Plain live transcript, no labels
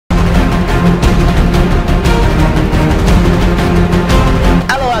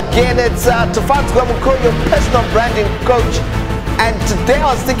It's Tufatwa Muko, your personal branding coach. And today I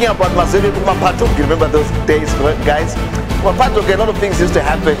was thinking about Mazuli Mapatok. You remember those days, guys? Mapatok, a lot of things used to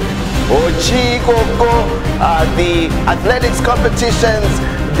happen. The athletics competitions,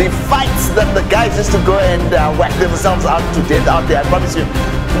 the fights that the guys used to go and whack themselves out to death out there. I promise you,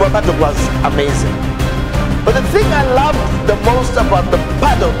 Mapatok was amazing. But the thing I loved the most about the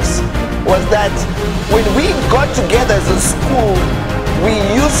paddocks was that when we got together as a school, we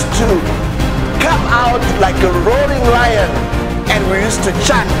used to come out like a roaring lion and we used to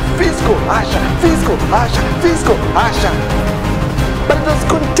chant, Fisco, Asha, Fisco, Asha, Fisco, Asha. But it was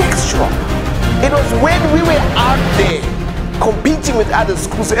contextual. It was when we were out there competing with other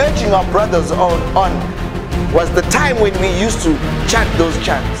schools, urging our brothers on, was the time when we used to chant those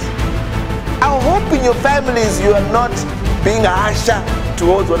chants. I hope in your families you are not being a Asha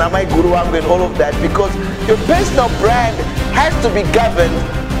towards Wanamai Guru and all of that, because your personal brand has to be governed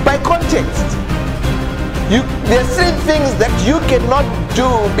by context. There are certain things that you cannot do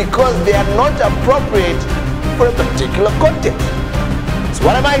because they are not appropriate for a particular context. So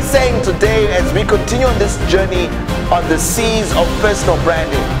what am I saying today as we continue on this journey on the seas of personal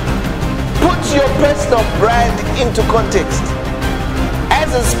branding? Put your personal brand into context.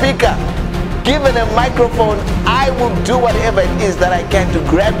 As a speaker, given a microphone, I will do whatever it is that I can to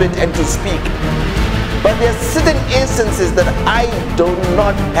grab it and to speak. But there are certain instances that I do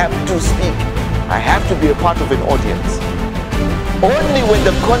not have to speak. I have to be a part of an audience. Only when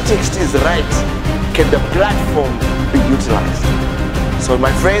the context is right can the platform be utilized. So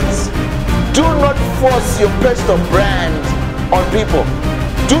my friends, do not force your personal brand on people.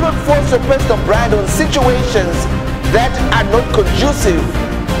 Do not force your personal brand on situations that are not conducive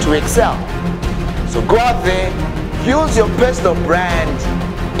to excel. So go out there, use your personal brand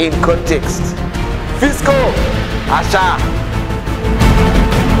in context. Fisco, Asha.